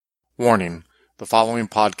Warning: the following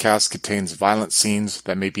podcast contains violent scenes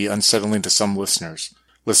that may be unsettling to some listeners.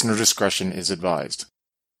 Listener discretion is advised.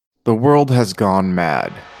 The world has gone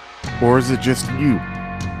mad. Or is it just you?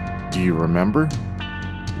 Do you remember?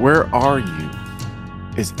 Where are you?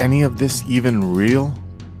 Is any of this even real?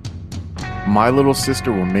 My Little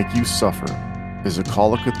Sister Will Make You Suffer is a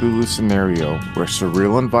Call of Cthulhu scenario where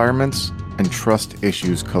surreal environments and trust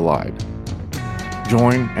issues collide.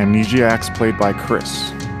 Join amnesiacs played by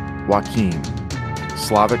Chris, Joaquin,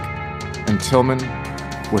 Slavic, and Tillman,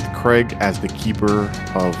 with Craig as the keeper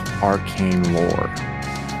of arcane lore.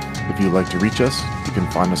 If you'd like to reach us, you can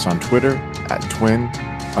find us on Twitter at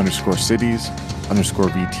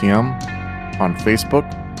twin_cities_VTM, on Facebook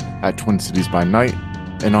at Twin Cities by Night,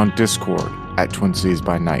 and on Discord at Twin Cities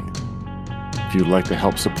by Night. If you'd like to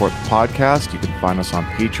help support the podcast, you can find us on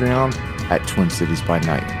Patreon at Twin Cities by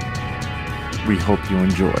Night. We hope you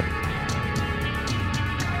enjoy.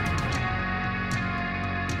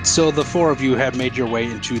 So the four of you have made your way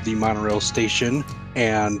into the monorail station,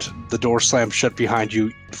 and the door slams shut behind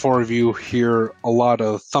you. The four of you hear a lot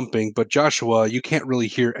of thumping, but Joshua, you can't really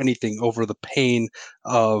hear anything over the pain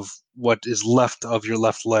of what is left of your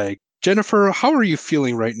left leg. Jennifer, how are you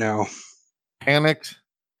feeling right now? Panicked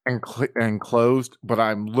and closed, but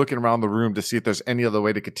I'm looking around the room to see if there's any other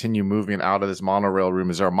way to continue moving out of this monorail room.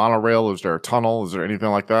 Is there a monorail? Is there a tunnel? Is there anything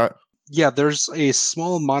like that? Yeah, there's a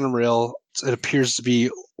small monorail. It appears to be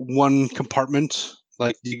one compartment.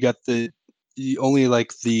 Like you got only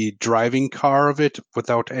like the driving car of it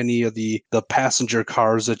without any of the passenger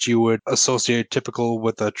cars that you would associate typical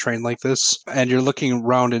with a train like this. And you're looking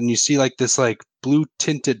around and you see like this like blue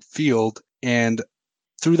tinted field, and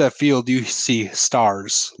through that field you see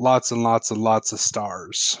stars, lots and lots and lots of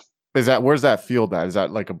stars. Where's that field at? Is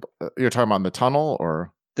that like you're talking about in the tunnel,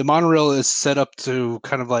 or? The monorail is set up to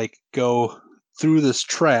kind of like go through this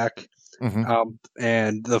track,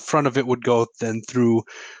 and the front of it would go then through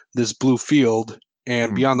this blue field,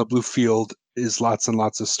 and beyond the blue field is lots and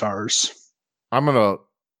lots of stars. I'm gonna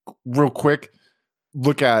real quick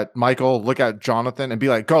look at Michael, look at Jonathan, and be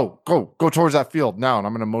like, go towards that field now. And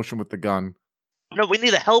I'm gonna motion with the gun. No, we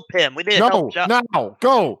need to help him. We need to help now,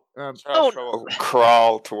 go. Joshua will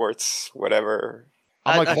crawl towards whatever.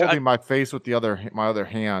 I'm holding my face with my other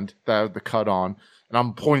hand that I have the cut on, and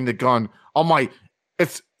I'm pointing the gun.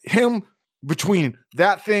 It's him between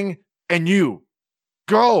that thing and you.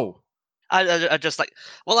 Go. I just like,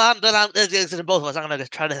 well, it's both of us. I'm gonna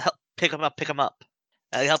try to help pick him up,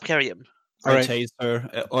 help carry him. I tase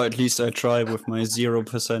her, or at least I try with my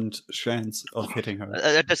 0% chance of hitting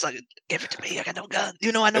her. Just like, give it to me. I got no gun.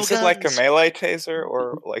 You know I know guns. Is it like a melee taser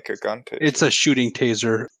or like a gun taser? It's a shooting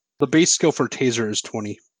taser. The base skill for taser is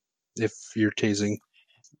 20, if you're tasing.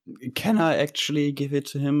 Can I actually give it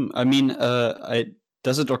to him? I mean,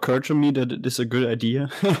 does it occur to me that it is a good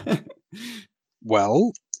idea?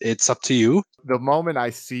 Well, it's up to you. The moment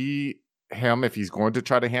I see him, if he's going to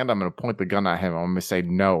try to hand, I'm going to point the gun at him. I'm going to say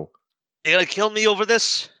no. You're going to kill me over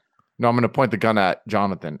this? No, I'm going to point the gun at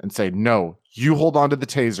Jonathan and say, no, you hold on to the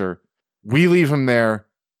taser. We leave him there.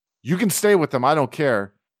 You can stay with him. I don't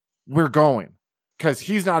care. We're going. Because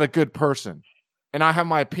he's not a good person. And I have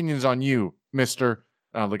my opinions on you, mister.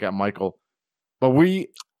 And I look at Michael. But we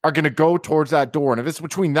are going to go towards that door. And if it's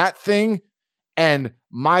between that thing and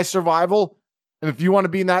my survival, and if you want to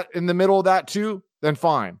be in the middle of that too, then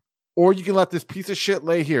fine. Or you can let this piece of shit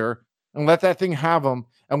lay here and let that thing have him,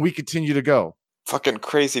 and we continue to go. Fucking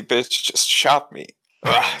crazy bitch just shot me.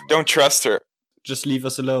 Ugh, don't trust her. Just leave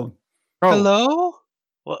us alone. Oh. Hello?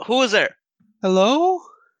 Who is there? Hello?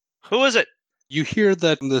 Who is it? You hear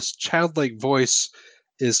that this childlike voice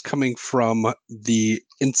is coming from the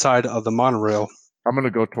inside of the monorail. I'm going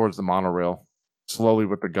to go towards the monorail, slowly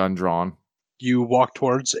with the gun drawn. You walk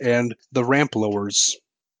towards, and the ramp lowers.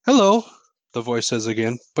 Hello, the voice says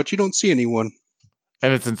again, but you don't see anyone.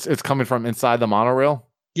 And it's coming from inside the monorail?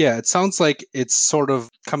 Yeah, it sounds like it's sort of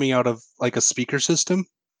coming out of like a speaker system.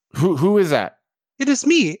 Who is that? It is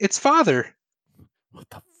me. It's Father. What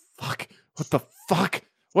the fuck? What the fuck?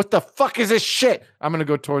 What the fuck is this shit? I'm going to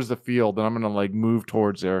go towards the field, and I'm going to like move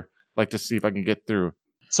towards there, like to see if I can get through.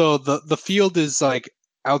 So the field is like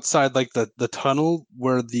outside like the tunnel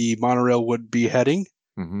where the monorail would be heading.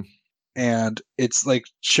 Mm-hmm. And it's like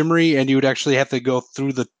shimmery, and you would actually have to go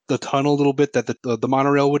through the tunnel a little bit that the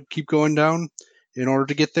monorail would keep going down in order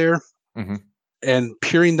to get there. Mm-hmm. And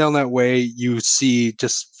peering down that way, you see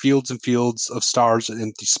just fields and fields of stars and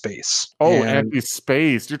empty space. Oh, empty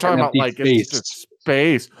space. You're talking about like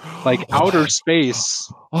space. Like outer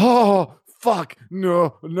space. Oh, fuck.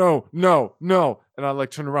 No. And I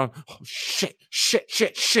like turn around. Oh, shit.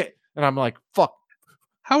 And I'm like, fuck.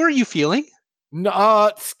 How are you feeling?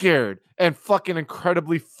 Scared and fucking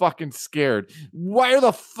incredibly fucking scared. Where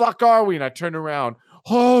the fuck are we? And I turn around.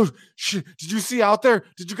 Oh shit! Did you see out there?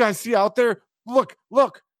 Did you guys see out there? Look!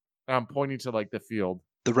 And I'm pointing to like the field.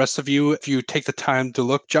 The rest of you, if you take the time to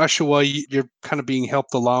look, Joshua, you're kind of being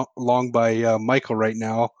helped along by Michael right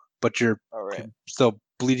now, but you're All right. still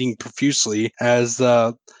bleeding profusely as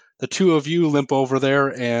the two of you limp over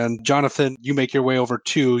there, and Jonathan, you make your way over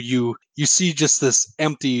too. You see just this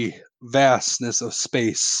empty vastness of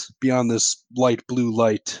space beyond this light blue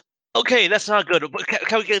light. Okay, that's not good. But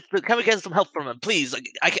can we get some help from him, please? Like,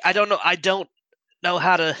 I don't know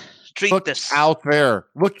how to treat Look this. out there!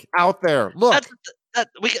 Look out there! Look!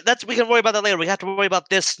 We can worry about that later. We have to worry about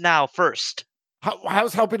this now first.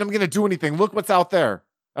 How's helping him going to do anything? Look what's out there!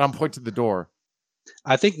 And I'm pointing to the door.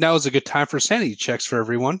 I think now is a good time for sanity checks for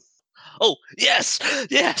everyone. Oh, yes,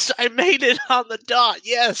 I made it on the dot.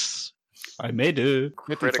 Yes, I made it.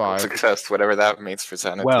 Critical 55. success, whatever that means for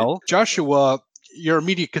sanity. Well, Joshua, your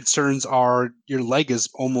immediate concerns are your leg is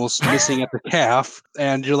almost missing at the calf,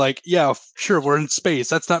 and you're like, yeah, sure, we're in space.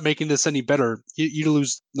 That's not making this any better. You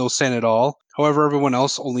lose no san at all. However, everyone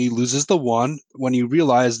else only loses the one when you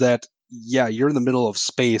realize that, yeah, you're in the middle of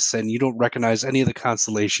space and you don't recognize any of the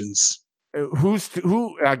constellations. Who?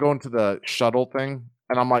 I go into the shuttle thing,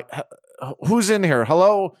 and I'm like, who's in here?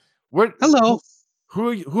 Hello? Hello.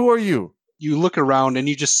 Who are you? You look around and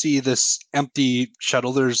you just see this empty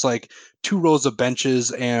shuttle. There's like 2 rows of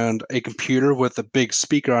benches and a computer with a big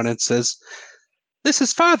speaker on it. It says, "This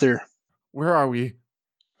is Father. Where are we?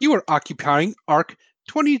 You are occupying Arc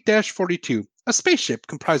 20-42, a spaceship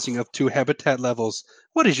comprising of 2 habitat levels.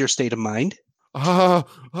 What is your state of mind?"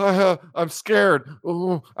 I'm scared.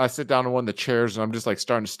 Ooh. I sit down in one of the chairs, and I'm just like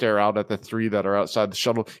starting to stare out at the 3 that are outside the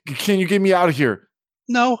shuttle. Can you get me out of here?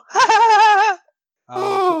 No.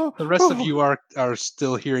 The rest of you are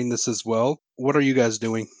still hearing this as well. What are you guys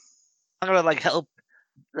doing? I'm gonna like help,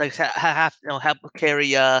 like help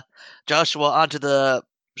carry Joshua onto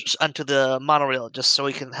the monorail just so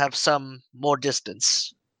we can have some more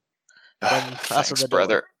distance. Thanks,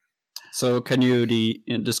 brother. So can you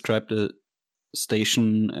describe the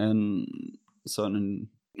station and so on? And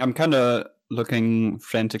I'm kind of looking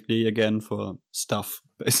frantically again for stuff,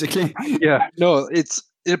 basically. Yeah, no,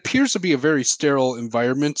 it appears to be a very sterile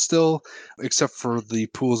environment still, except for the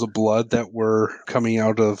pools of blood that were coming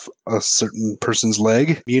out of a certain person's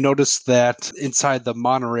leg. You notice that inside the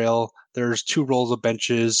monorail, there's 2 rows of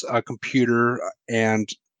benches, a computer, and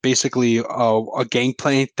basically a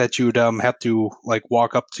gangplank that you'd have to like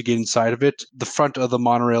walk up to get inside of it. The front of the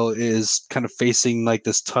monorail is kind of facing like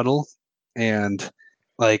this tunnel, and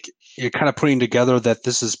like you're kind of putting together that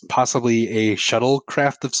this is possibly a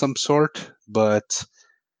shuttlecraft of some sort, but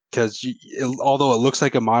because although it looks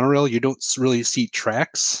like a monorail, you don't really see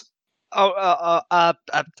tracks. The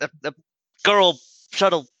girl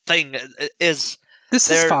shuttle thing is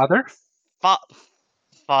This is Father.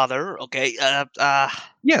 Father. Okay.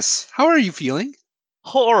 Yes. How are you feeling?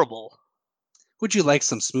 Horrible. Would you like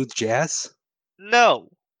some smooth jazz? No.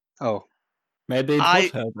 Oh. Maybe it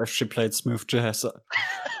would help if she played smooth jazz.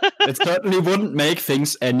 It certainly wouldn't make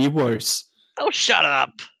things any worse. Oh, shut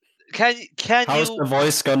up. Can How's you? the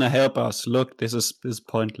voice gonna help us? Look, this is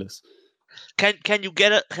pointless. Can you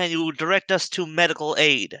get it? Can you direct us to medical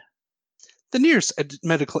aid? The nearest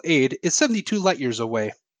medical aid is 72 light years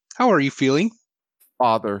away. How are you feeling?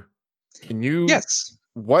 Father, can you? Yes.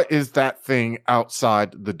 What is that thing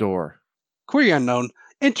outside the door? Query unknown.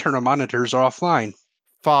 Internal monitors are offline.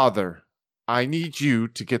 Father, I need you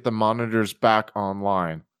to get the monitors back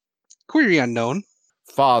online. Query unknown.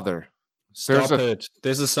 Father, Stop it.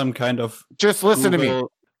 This is some kind of... Just listen to me.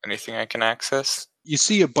 Anything I can access? You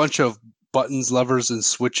see a bunch of buttons, levers, and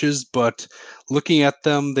switches, but looking at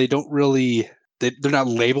them, they don't really... They're not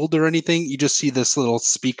labeled or anything. You just see this little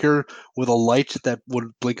speaker with a light that would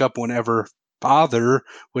blink up whenever Father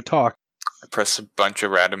would talk. I press a bunch of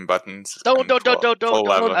random buttons. Don't touch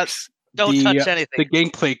anything. The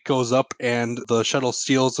gangplank goes up and the shuttle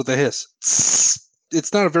seals with a hiss.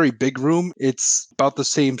 It's not a very big room. It's about the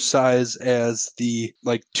same size as the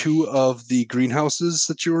 2 of the greenhouses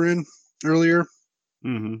that you were in earlier.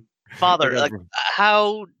 Mm-hmm. Father,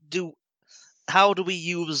 how do we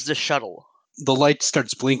use the shuttle? The light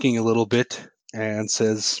starts blinking a little bit and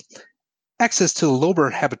says, "Access to the lower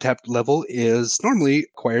habitat level is normally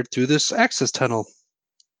acquired through this access tunnel."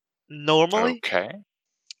 Normally? Okay.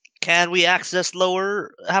 Can we access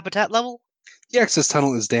lower habitat level? The access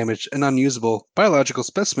tunnel is damaged and unusable. Biological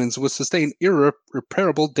specimens would sustain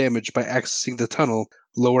irreparable damage by accessing the tunnel.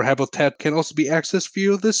 Lower habitat can also be accessed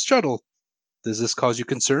via this shuttle. Does this cause you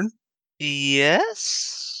concern?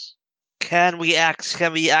 Yes. Can we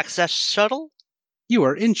access shuttle? You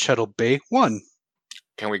are in Shuttle Bay 1.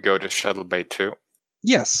 Can we go to Shuttle Bay 2?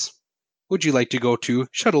 Yes. Would you like to go to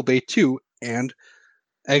Shuttle Bay 2 and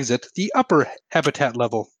exit the upper habitat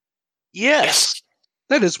level? Yes.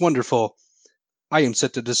 That is wonderful. I am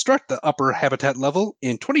set to destruct the upper habitat level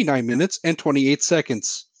in 29 minutes and 28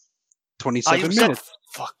 seconds. Are 27 you set minutes.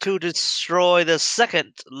 to destroy the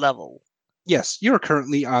second level? Yes, you're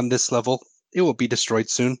currently on this level. It will be destroyed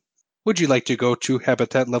soon. Would you like to go to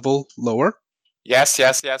habitat level lower? Yes.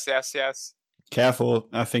 Careful.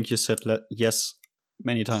 I think you said yes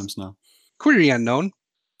many times now. Query unknown.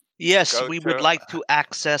 Yes, Go we to- would like to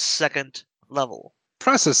access second level.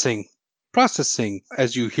 Processing.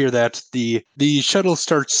 As you hear that, the shuttle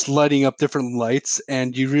starts lighting up different lights,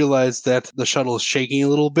 and you realize that the shuttle is shaking a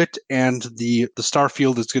little bit, and the star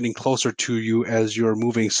field is getting closer to you as you're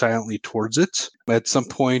moving silently towards it. At some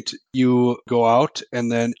point, you go out,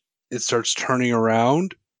 and then it starts turning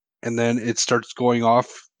around, and then it starts going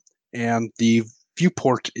off, and the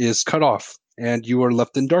viewport is cut off, and you are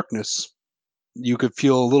left in darkness. You could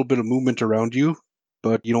feel a little bit of movement around you,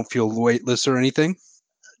 but you don't feel weightless or anything.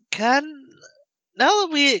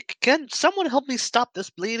 Can someone help me stop this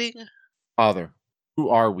bleeding? Father, who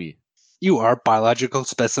are we? You are biological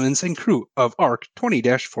specimens and crew of ARC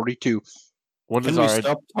 20-42. What Can is we our?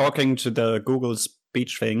 stop talking to the Google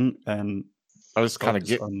speech thing and I just kind of focus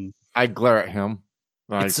get. on... I glare at him.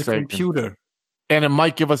 And It's I a say, computer. and it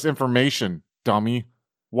might give us information, dummy.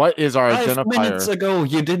 What is our 5 minutes identifier? ago,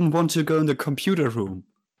 you didn't want to go in the computer room.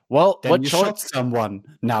 Well, Then what you choice? shot someone.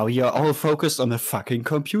 Now you're all focused on the fucking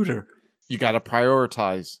computer. You got to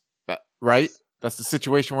prioritize that, right? That's the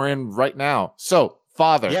situation we're in right now. So,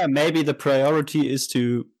 Father, Yeah, maybe the priority is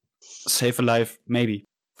to save a life. Maybe.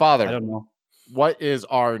 I Father, don't know. what is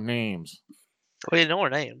our names? We know our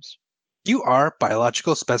names. You are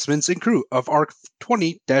biological specimens and crew of ARC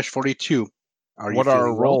 20-42. Are What you are our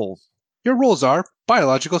feeling well? roles? Your roles are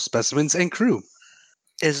biological specimens and crew.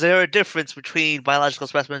 Is there a difference between biological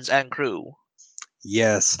specimens and crew?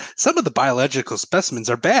 Yes, some of the biological specimens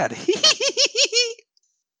are bad.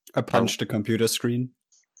 I punched the computer screen.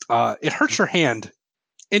 It hurts your hand.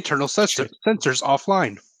 Internal sensors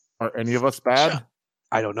offline. Are any of us bad?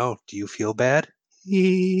 I don't know. Do you feel bad?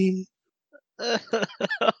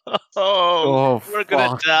 We're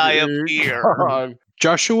gonna die up fucking here. God.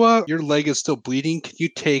 Joshua, your leg is still bleeding. Can you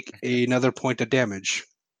take another point of damage?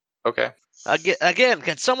 Okay. Again,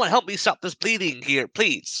 can someone help me stop this bleeding here,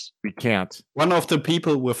 please? We can't. One of the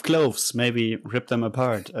people with gloves maybe rip them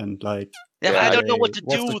apart and like. Yeah, Yeah, I don't know what they- to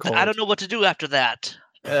what's do. it I called? don't know what to do after that.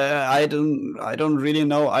 I don't really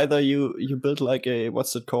know either. You build like a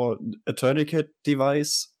what's it called, a tourniquet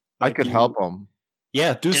device. I Like could you- help him.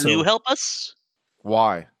 Yeah, do Can so. you help us?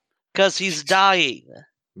 Why? Because he's dying.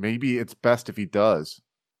 Maybe it's best if he does,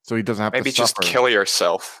 so he doesn't have Maybe to just suffer. kill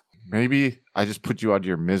yourself. Maybe I just put you out of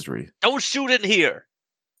your misery. Don't shoot in here.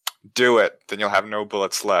 Do it. Then you'll have no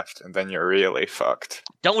bullets left, and then you're really fucked.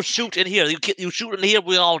 Don't shoot in here. You shoot in here,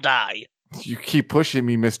 we all die. You keep pushing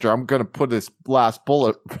me, mister. I'm gonna put this last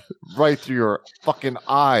bullet right through your fucking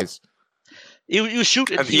eyes. You shoot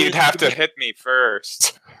in And here. you'd have to hit me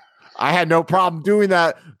first. I had no problem doing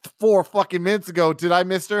that 4 fucking minutes ago. Did I,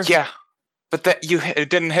 mister? Yeah. But that you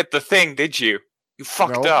didn't hit the thing, did you? You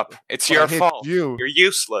fucked No, up. It's but I your hit fault. you. You're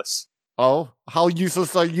useless. Oh, how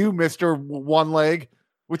useless are you, mister one leg?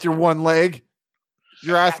 With your one leg?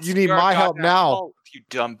 You're asking, you That's need your my help goddamn now. fault, you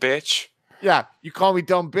dumb bitch. Yeah, you call me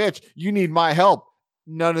dumb bitch. You need my help.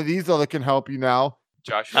 None of these other can help you now.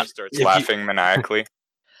 Joshua starts if you- laughing maniacally.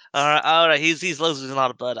 All right. He's losing a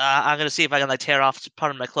lot of blood. I'm gonna see if I can like tear off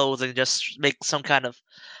part of my clothes and just make some kind of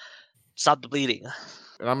stop the bleeding.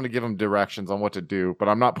 And I'm going to give him directions on what to do, but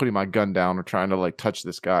I'm not putting my gun down or trying to like touch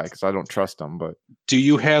this guy because I don't trust him. But Do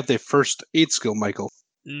you have the first aid skill, Michael?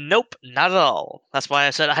 Nope, not at all. That's why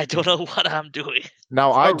I said I don't know what I'm doing.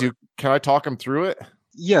 now I do. Can I talk him through it?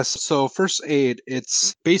 Yes, so first aid,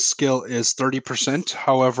 its base skill is 30%.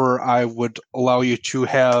 However, I would allow you to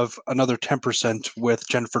have another 10% with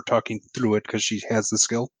Jennifer talking through it because she has the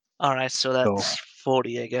skill. All right, so that's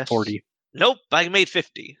 40, I guess. 40. Nope, I made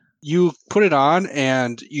 50. You put it on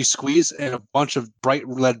and you squeeze, and a bunch of bright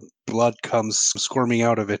red blood comes squirming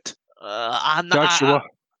out of it. I'm not. Joshua,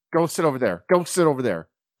 Go sit over there. Go sit over there.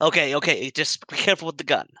 Okay. Just be careful with the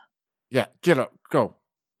gun. Yeah, get up. Go.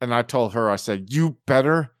 And I told her, I said, you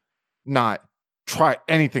better not try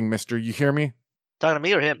anything, mister. You hear me? Talking to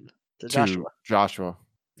me or him? To Joshua. Joshua.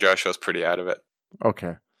 Joshua's pretty out of it.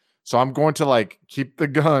 Okay. So I'm going to like keep the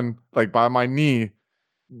gun like by my knee,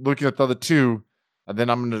 looking at the other two, and then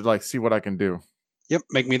I'm going to like see what I can do. yep,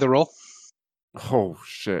 make me the roll. Oh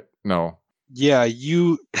shit. No. Yeah,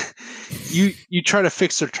 you try to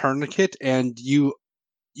fix their tourniquet, and you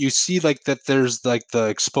see like that there's like the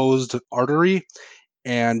exposed artery,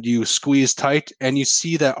 and you squeeze tight, and you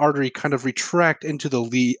see that artery kind of retract into the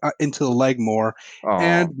leg more,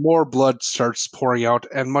 and Oh, more blood starts pouring out,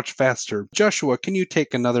 and much faster. Joshua, can you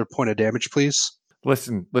take another point of damage, please?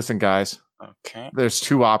 listen, guys. Okay. There's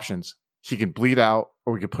two options. He can bleed out,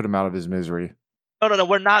 or we can put him out of his misery. No,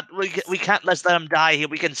 we're not. We can't let him die here.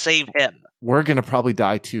 We can save him. We're gonna probably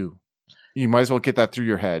die too. You might as well get that through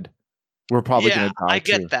your head. We're probably gonna die I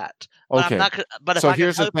get too. that. But Okay. I'm not. But if So I can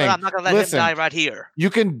here's the help it, thing. I'm not gonna let Listen. him die right here. You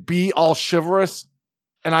can be all chivalrous,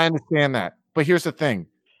 and I understand that. But here's the thing.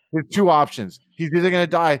 There's two options. He's either gonna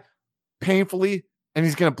die painfully and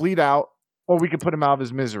he's gonna bleed out, or we can put him out of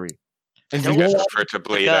his misery. And Don't you know Just what? prefer to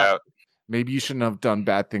bleed up. out. Maybe you shouldn't have done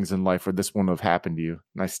bad things in life, or this wouldn't have happened to you.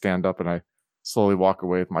 And I stand up and I slowly walk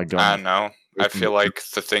away with my I gun. know. I feel like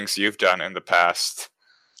the things you've done in the past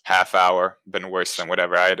half hour been worse than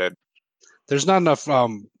whatever I did. There's not enough,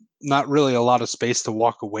 not really a lot of space to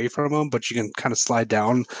walk away from him, but you can kind of slide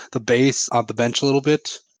down the base on the bench a little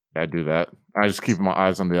bit. I do that. I just keep my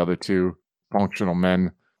eyes on the other two functional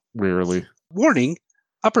men wearily. Warning,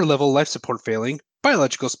 upper level life support failing.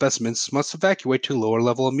 Biological specimens must evacuate to lower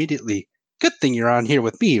level immediately. Good thing you're on here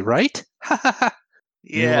with me, right? Ha ha ha.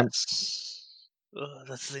 You know what? Yes. Ugh,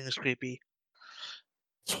 that thing is creepy.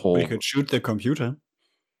 It's whole. We could shoot the computer.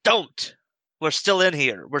 Don't. We're still in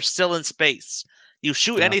here. We're still in space. You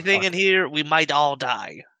shoot Ah, anything fuck. in here, we might all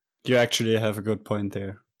die. You actually have a good point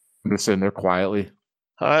there. I'm just sitting there quietly.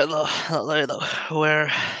 All right, look,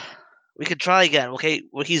 where we can try again. Okay,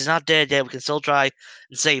 well, he's not dead yet. We can still try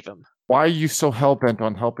and save him. Why are you so hell-bent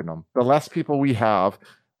on helping them? The less people we have,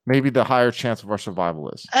 maybe the higher chance of our survival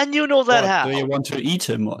is. And you know that What, how? do you want to eat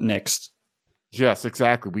him next? Yes,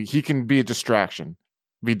 exactly. He can be a distraction.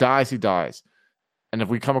 If he dies, he dies. And if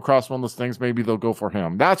we come across one of those things, maybe they'll go for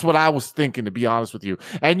him. That's what I was thinking, to be honest with you.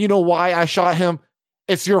 And you know why I shot him?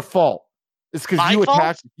 It's your fault. It's because My you fault?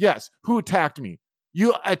 attacked. Yes, who attacked me?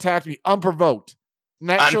 You attacked me unprovoked. And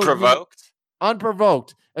that shows me- Unprovoked?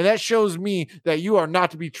 unprovoked. And that shows me that you are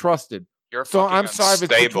not to be trusted. You're So fucking I'm sorry if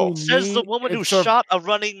it's unstable. between Says the me woman and who Sir- shot a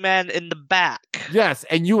running man in the back. Yes,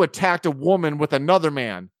 and you attacked a woman with another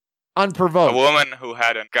man. A Unprovoked. woman who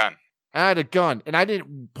had a gun. I had a gun, and I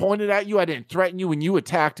didn't point it at you. I didn't threaten you, and you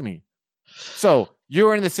attacked me. So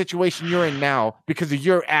you're in the situation you're in now because of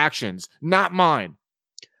your actions, not mine.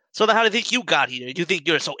 So then how do you think you got here? Do you think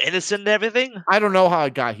you're so innocent and everything? I don't know how I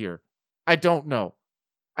got here. I don't know.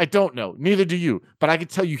 Neither do you. But I can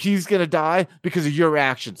tell you he's going to die because of your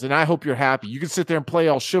actions, and I hope you're happy. You can sit there and play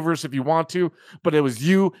all chivalrous if you want to, but it was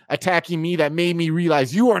you attacking me that made me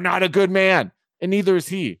realize you are not a good man, and neither is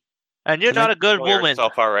he. And you're Can not I a good kill woman.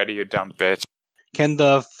 yourself already, you dumb bitch. Can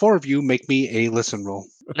the four of you make me a listen roll?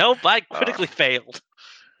 Nope, I critically failed.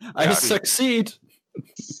 I Yeah. succeed.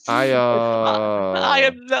 I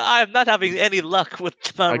am not having any luck with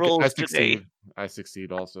my rolls today. I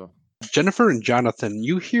succeed also. Jennifer and Jonathan,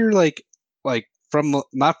 you hear like from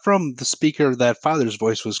not from the speaker that Father's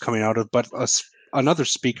voice was coming out of, but another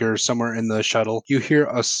speaker somewhere in the shuttle. You hear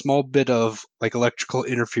a small bit of like electrical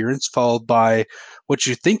interference, followed by what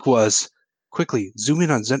you think was quickly zoom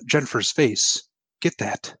in on Jennifer's face. Get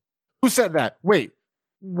that? Who said that? Wait,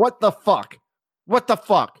 what the fuck? What the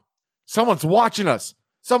fuck? Someone's watching us.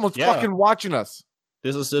 Someone's Yeah. fucking watching us.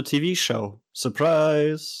 This is a TV show.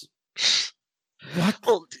 Surprise. What?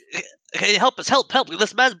 Well, can you help us? Help!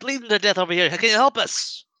 This man's bleeding to death over here. Can you help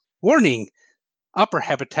us? Warning: upper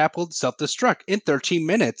habitat will self-destruct in 13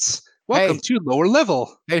 minutes. Welcome Hey. to lower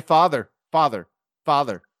level. Hey, father.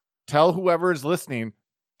 Tell whoever is listening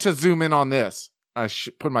to zoom in on this. I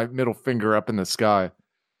put my middle finger up in the sky.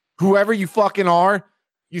 Whoever you fucking are,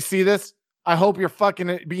 you see this? I hope you're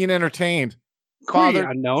fucking being entertained. Query Father.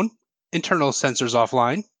 unknown. Internal sensors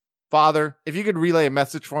offline. Father, if you could relay a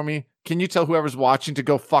message for me, can you tell whoever's watching to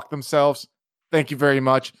go fuck themselves? Thank you very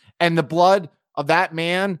much. And the blood of that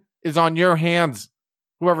man is on your hands,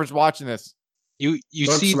 whoever's watching this. You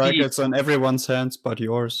Looks see like the it's on everyone's hands but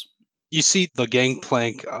yours. you see the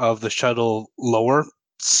gangplank of the shuttle lower,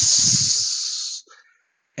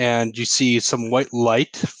 and you see some white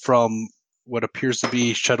light from what appears to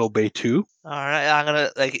be Shuttle Bay 2. All right, I'm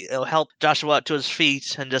gonna help Joshua up to his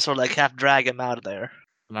feet and just sort of half drag him out of there.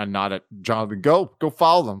 And I nod at Jonathan. Go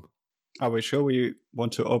follow them. Are we sure we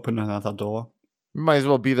want to open another door? You might as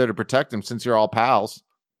well be there to protect him since you're all pals.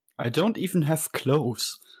 I don't even have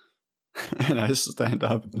clothes. And I stand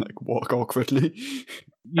up and walk awkwardly.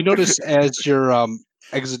 You notice as you're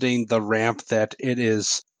exiting the ramp that it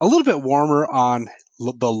is a little bit warmer on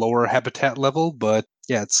the lower habitat level, but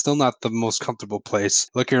Yeah, it's still not the most comfortable place.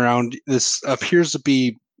 Looking around, this appears to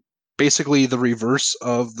be basically the reverse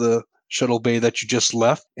of the shuttle bay that you just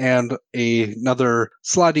left, and another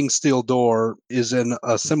sliding steel door is in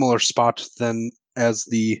a similar spot than as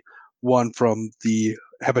the one from the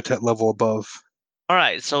habitat level above. All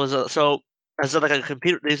right. So is it like a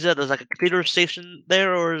computer? Is it there's like a computer station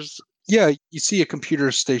there, or is Yeah, you see a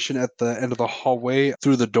computer station at the end of the hallway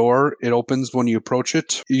through the door. It opens when you approach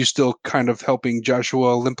it. Are you still kind of helping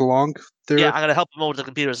Joshua limp along there? yeah? I'm gonna help him over to the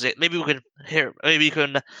computer station. Maybe we can Maybe you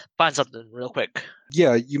can find something real quick.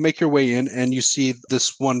 Yeah, you make your way in and you see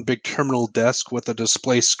this one big terminal desk with a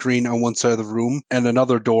display screen on one side of the room and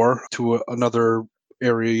another door to another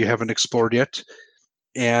area you haven't explored yet.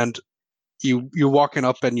 And you're walking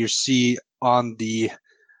up and you see on the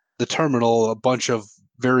terminal a bunch of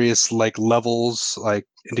various like levels, like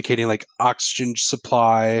indicating like oxygen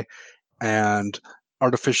supply and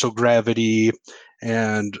artificial gravity,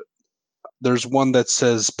 and there's one that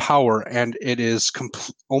says power and it is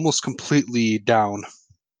almost completely down.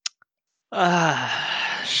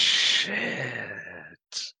 Ah, shit.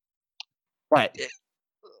 Right.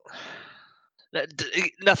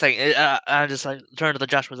 Nothing. I just like turned to the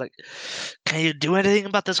Josh. Was like, "Can you do anything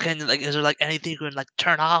about this? Can you, like, is there like anything you can like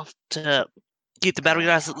turn off to keep the battery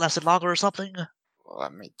lasting longer or something?"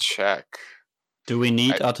 Let me check. Do we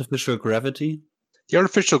need artificial gravity? The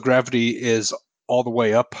artificial gravity is all the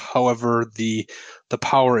way up. However, the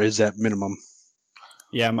power is at minimum.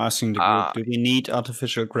 Yeah, I'm asking the group. Do we need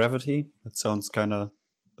artificial gravity? That sounds kind of,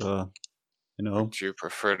 Would you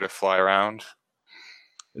prefer to fly around?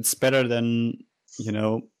 It's better than,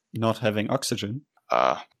 not having oxygen.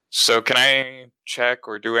 So can I check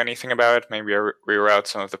or do anything about it? Maybe reroute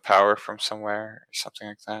some of the power from somewhere or something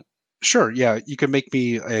like that? Sure, yeah. You can make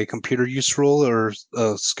me a computer use roll or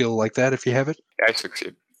a skill like that if you have it. Yeah, I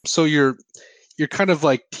succeed. So you're kind of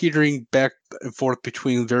like teetering back and forth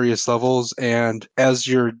between various levels, and as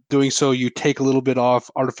you're doing so, you take a little bit off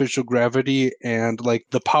artificial gravity and like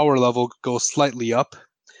the power level goes slightly up.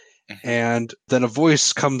 And then a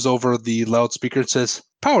voice comes over the loudspeaker and says,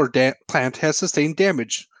 "Power plant has sustained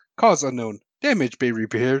damage. Cause unknown. Damage may be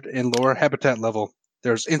repaired in lower habitat level.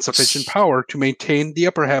 There's insufficient power to maintain the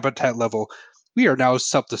upper habitat level. We are now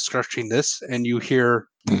self-destructing this." And you hear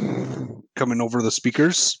coming over the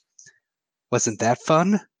speakers. "Wasn't that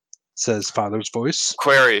fun?" says Father's voice.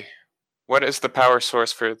 Query. What is the power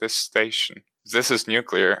source for this station? This is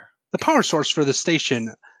nuclear. The power source for the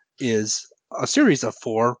station is a series of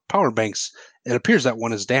 4 power banks. It appears that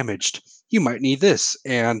one is damaged. You might need this.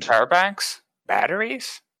 And Power banks?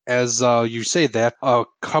 Batteries? as you say that, a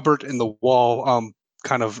cupboard in the wall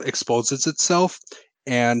kind of exposes itself,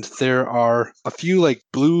 and there are a few like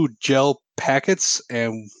blue gel packets,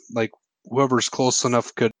 and like whoever's close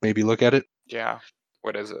enough could maybe look at it. Yeah.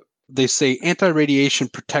 What is it? They say anti-radiation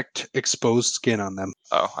protect exposed skin on them.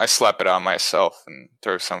 Oh, I slap it on myself and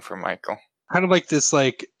throw some for Michael. Kind of like this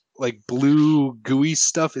like blue gooey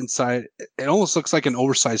stuff inside. It almost looks like an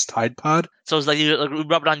oversized Tide Pod. So it's like you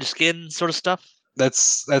rub it on your skin, sort of stuff.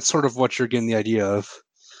 That's sort of what you're getting the idea of.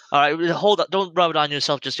 All right, hold up! Don't rub it on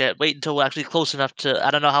yourself just yet. Wait until we're actually close enough to.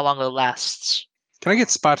 I don't know how long it lasts. Can I get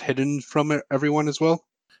spot hidden from everyone as well?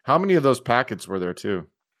 How many of those packets were there too?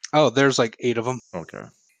 Oh, there's like 8 of them. Okay.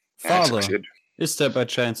 Yeah, I Father, succeed. is there by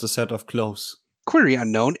chance a set of clothes? Query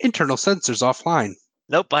unknown. Internal sensors offline.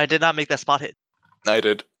 Nope, I did not make that spot hit. I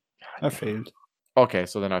did. I failed. Okay,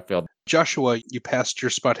 so then I failed. Joshua, you passed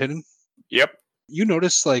your spot hidden. Yep. You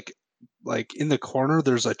notice like in the corner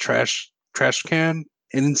there's a trash can,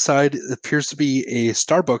 and inside it appears to be a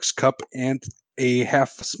Starbucks cup and a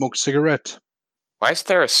half-smoked cigarette. Why is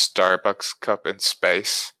there a Starbucks cup in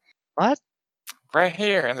space? What? Right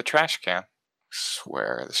here in the trash can. I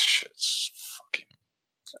swear this shit's fucking...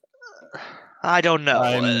 I don't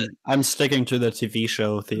know. I'm sticking to the TV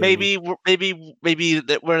show theory. Maybe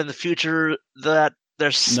that we're in the future that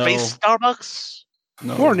there's space Starbucks.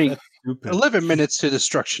 No, Warning. that's stupid. 11 minutes to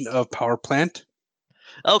destruction of power plant.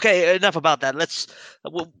 Okay, enough about that.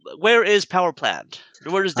 Where is power plant?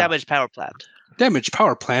 Where is damaged power plant? Damaged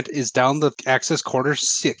power plant is down the access corridor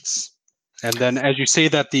 6. And then as you say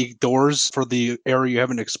that, the doors for the area you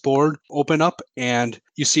haven't explored open up, and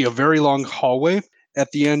you see a very long hallway. At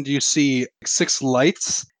the end, you see 6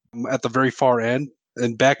 lights at the very far end.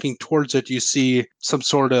 And backing towards it, you see some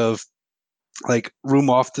sort of like room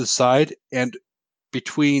off to the side. And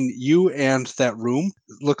between you and that room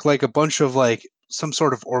look like a bunch of like some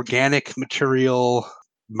sort of organic material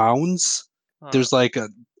mounds. There's like at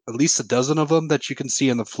least a dozen of them that you can see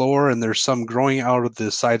on the floor, and there's some growing out of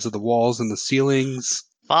the sides of the walls and the ceilings.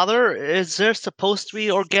 Father, is there supposed to be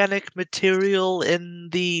organic material in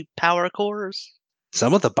the power cores?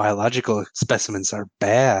 Some of the biological specimens are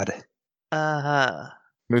bad. Uh-huh.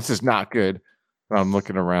 This is not good. I'm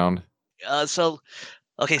looking around. So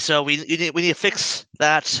we need to fix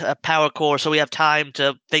that power core so we have time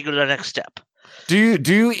to figure the next step. Do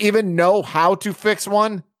you even know how to fix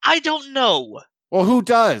one? I don't know. Well, who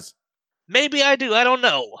does? Maybe I do. I don't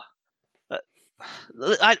know.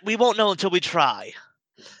 We won't know until we try.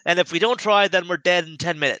 And if we don't try, then we're dead in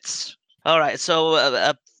 10 minutes. All right,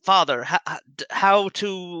 so, Father, how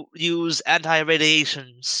to use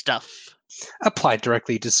anti-radiation stuff? Apply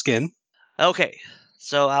directly to skin. Okay,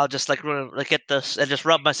 so I'll just get this and just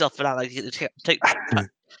rub myself down. Like take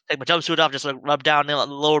my jumpsuit off, just like rub down the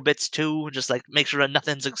lower bits too, just like make sure that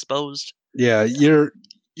nothing's exposed. Yeah,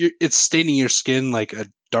 it's staining your skin like a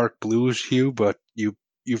dark bluish hue, but you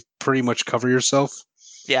pretty much cover yourself.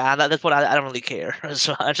 Yeah, that's what I don't really care.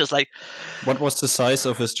 So I'm just like, What was the size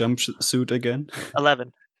of his jumpsuit again?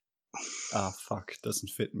 11. Ah, fuck, doesn't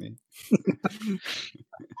fit me.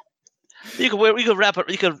 You could wrap it.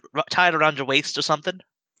 You could tie it around your waist or something.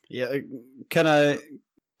 Yeah, can I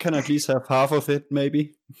please have half of it,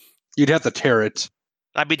 maybe? You'd have to tear it.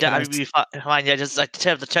 I'd be fine. Yeah, just like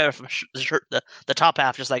tear from the shirt, the top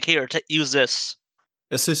half. Just like here, use this.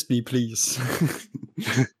 Assist me, please.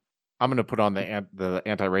 I'm going to put on the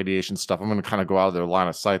anti-radiation stuff. I'm going to kind of go out of their line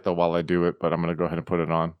of sight, though, while I do it, but I'm going to go ahead and put it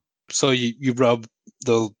on. So you rub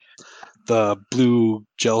the blue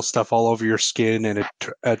gel stuff all over your skin, and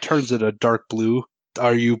it turns it a dark blue.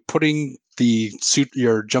 Are you putting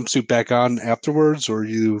your jumpsuit back on afterwards, or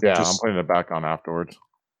you? Yeah, I'm putting it back on afterwards.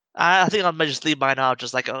 I think I might just leave mine out.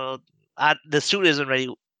 Just like, the suit isn't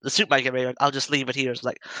ready. The suit might get ready. I'll just leave it here. It's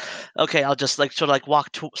like, okay, I'll just like sort of like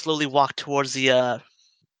slowly walk towards the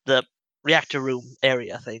reactor room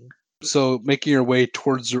area thing. So making your way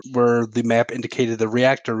towards where the map indicated the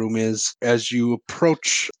reactor room is, as you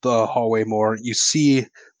approach the hallway more, you see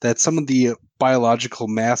that some of the biological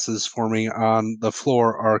masses forming on the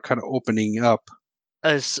floor are kind of opening up.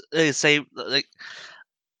 As they say, like,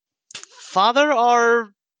 Father,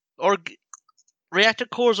 are reactor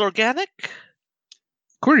cores organic?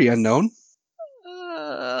 Query unknown.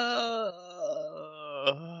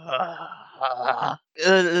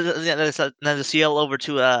 Then just yell over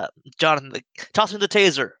to Jonathan, like, toss him the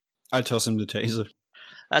taser. I toss him the taser.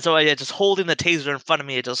 That's why just holding the taser in front of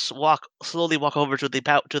me, just slowly walk over to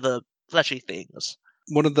the fleshy things.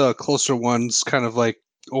 One of the closer ones kind of like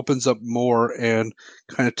opens up more and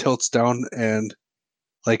kind of tilts down and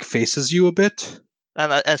like faces you a bit.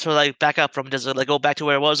 And so like back up from, does it like go back to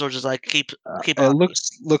where it was, or just like keep It on?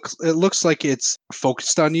 it looks like it's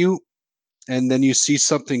focused on you, and then you see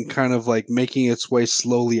something kind of like making its way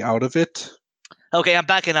slowly out of it. Okay, I'm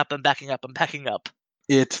backing up.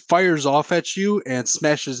 It fires off at you and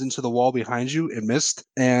smashes into the wall behind you and missed.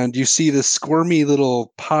 And you see this squirmy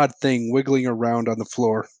little pod thing wiggling around on the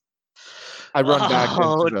floor. I run back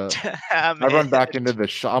damn I run it. back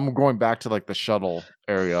into I'm going back to like the shuttle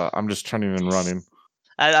area. I'm just turning and running.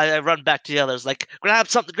 I run back to the others, like, grab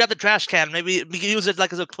the trash can. Maybe we can use it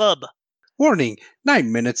like as a club. Warning,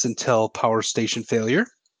 9 minutes until power station failure.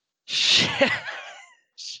 Shit.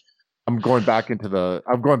 I'm going back into the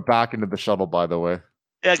shuttle, by the way.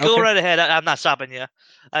 Yeah, go Okay. right ahead. I'm not stopping you.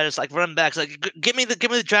 I just like run back. It's like, give me the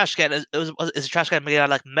trash can. Is the trash can made out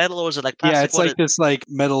of like metal, or is it like plastic? Yeah, it's like this like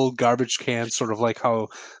metal garbage can, sort of like how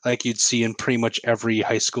like you'd see in pretty much every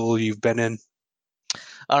high school you've been in.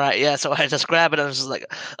 All right, yeah. So I just grab it and I was just like,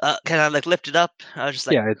 can I like lift it up? I was just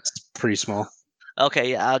like, Yeah, it's pretty small.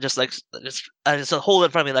 okay, yeah. I'll just like I just hold it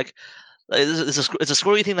in front of me, like it's a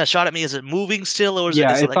squirrely thing that shot at me. Is it moving still, or is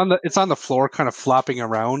Yeah, it like, it's on the floor, kind of flopping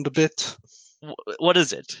around a bit. what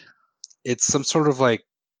is it? It's some sort of like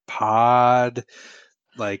pod,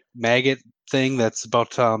 like maggot thing that's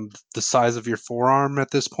about the size of your forearm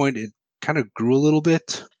at this point. It kind of grew a little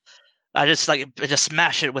bit. I just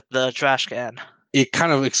smash it with the trash can. It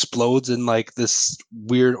kind of explodes in like this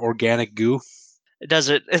weird organic goo. Is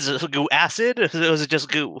it goo acid, or is it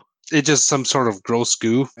just goo? It's just some sort of gross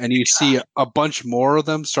goo, and you see a bunch more of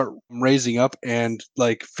them start raising up and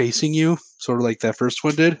like facing you, sort of like that first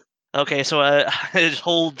one did. Okay, so I just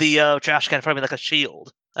hold the trash can in front of me like a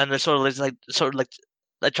shield, and they're sort of like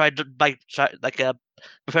I tried to prepare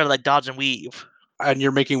to like dodge and weave. And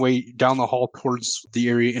you're making way down the hall towards the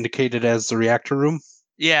area indicated as the reactor room.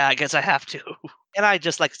 Yeah, I guess I have to. And I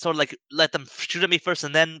just like sort of like let them shoot at me first,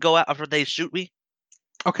 and then go out after they shoot me.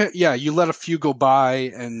 Okay, yeah, you let a few go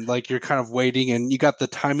by, and like you're kind of waiting, and you got the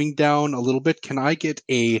timing down a little bit. Can I get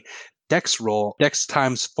a dex roll? Dex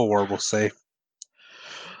times 4, we'll say.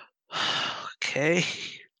 Okay.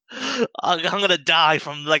 I'm gonna die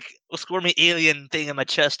from like a squirmy alien thing in my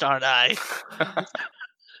chest, aren't I?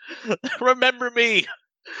 Remember me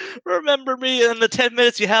in the 10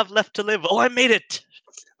 minutes you have left to live. Oh, I made it.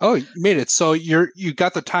 Oh, you made it. So you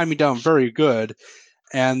got the timing down very good,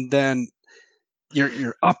 and then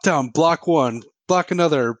you're up, down, block one, block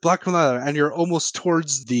another, and you're almost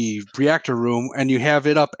towards the reactor room, and you have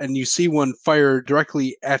it up, and you see one fire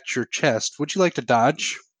directly at your chest. Would you like to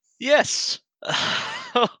dodge? Yes.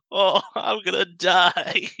 Oh, I'm gonna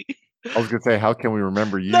die. I was gonna say, how can we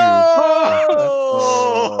remember you? No!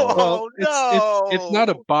 Well, no! it's not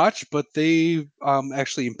a botch, but they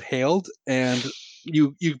actually impaled, and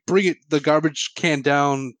you bring the garbage can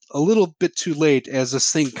down a little bit too late as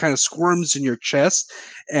this thing kind of squirms in your chest,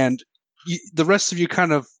 and the rest of you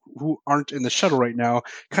kind of who aren't in the shuttle right now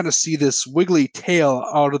kind of see this wiggly tail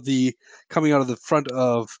coming out of the front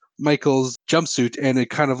of Michael's jumpsuit, and it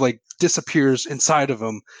kind of like disappears inside of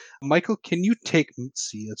him. Michael, can you take,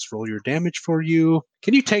 let's roll your damage for you.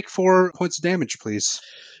 Can you take 4 points of damage, please?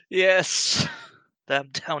 Yes. I'm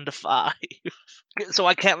down to 5. So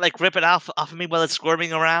I can't like rip it off of me while it's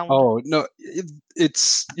squirming around? Oh, no,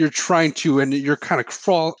 it's you're trying to, and you're kind of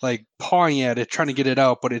pawing at it, trying to get it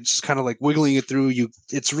out, but it's kind of like wiggling it through you.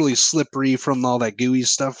 It's really slippery from all that gooey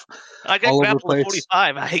stuff. I got all over grapple the at place.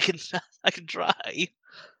 45. I can try.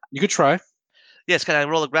 You could try. Yes, can I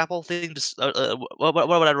roll a grapple thing? Just what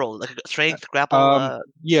would I roll? Like a strength grapple?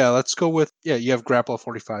 Yeah, let's go with you have grapple at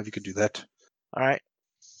 45. You could do that. All right.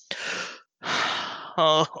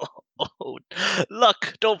 Oh,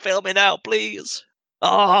 luck! Don't fail me now, please.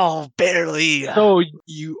 Oh, barely. So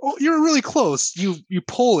you're really close. You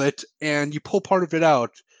pull it, and you pull part of it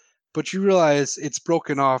out, but you realize it's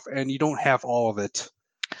broken off, and you don't have all of it.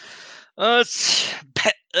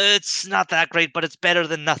 It's not that great, but it's better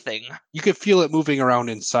than nothing. You can feel it moving around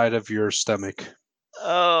inside of your stomach.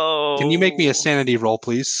 Oh. Can you make me a sanity roll,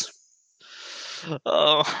 please?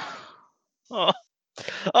 Oh.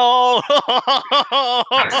 Oh.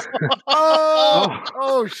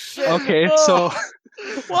 Oh shit. Okay, so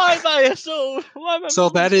why am I so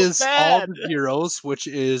that is bad? all the zeros, which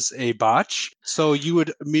is a botch. So you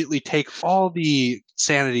would immediately take all the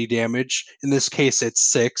sanity damage. In this case, it's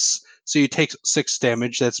 6. So you take 6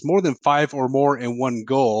 damage. That's more than 5 or more in one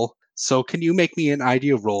goal. So can you make me an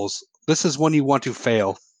idea rolls? This is one you want to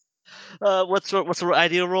fail. What's the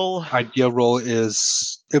idea roll? Idea roll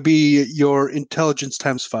it'll be your intelligence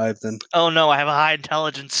times 5 then. Oh no, I have a high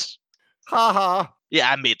intelligence. Haha. Yeah,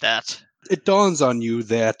 I made that. It dawns on you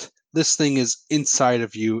that this thing is inside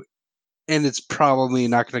of you, and it's probably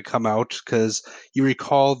not going to come out because you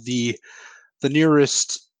recall the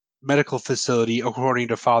nearest medical facility, according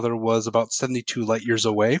to Father, was about 72 light years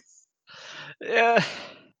away. Yeah.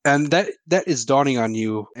 And that is dawning on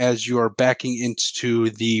you as you are backing into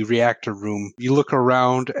the reactor room. You look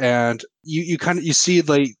around, and you see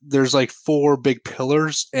like there's like 4 big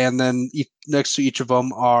pillars, and then next to each of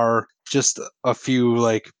them are just a few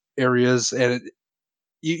like areas, and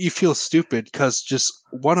you feel stupid because just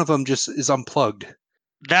one of them just is unplugged.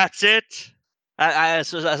 That's it. I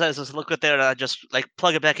just look at there, and I just like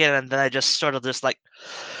plug it back in, and then I just sort of just like.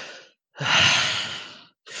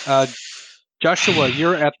 Joshua,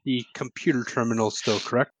 you're at the computer terminal still,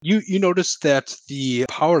 correct? You notice that the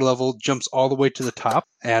power level jumps all the way to the top,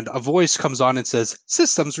 and a voice comes on and says,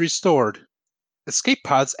 "Systems restored. Escape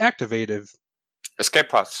pods activated." Escape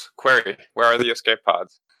pods. Query. Where are the escape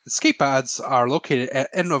pods? Escape pods are located at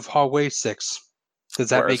end of hallway 6. Does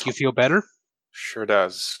that make you feel better? Sure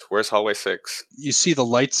does. Where's hallway 6? You see the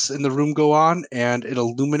lights in the room go on, and it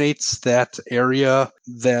illuminates that area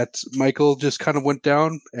that Michael just kind of went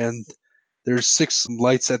down, and there's 6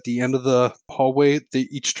 lights at the end of the hallway. They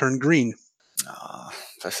each turn green.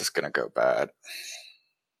 This is going to go bad.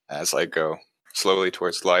 As I go slowly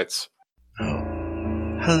towards the lights. Oh,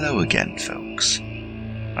 hello again, folks.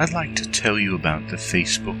 I'd like to tell you about the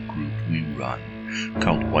Facebook group we run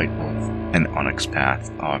called White Wolf and Onyx Path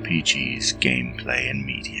RPGs, Gameplay and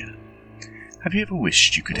Media. Have you ever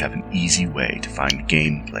wished you could have an easy way to find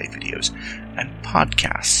gameplay videos and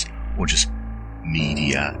podcasts, or just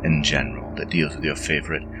media in general that deals with your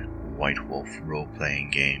favorite White Wolf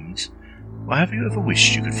role-playing games? Or have you ever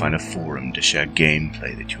wished you could find a forum to share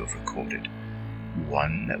gameplay that you have recorded?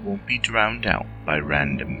 One that won't be drowned out by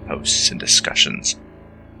random posts and discussions,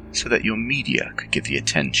 so that your media could get the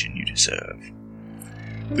attention you deserve.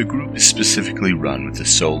 The group is specifically run with the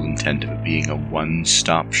sole intent of it being a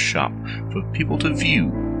one-stop shop for people to view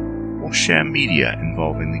or share media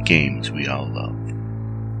involving the games we all love.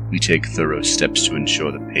 We take thorough steps to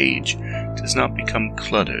ensure the page does not become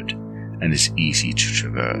cluttered and is easy to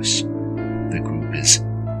traverse. The group is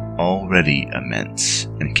already immense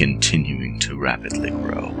and continuing to rapidly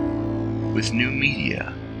grow, with new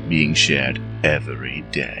media being shared every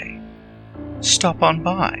day. Stop on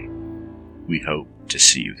by. We hope to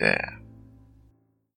see you there.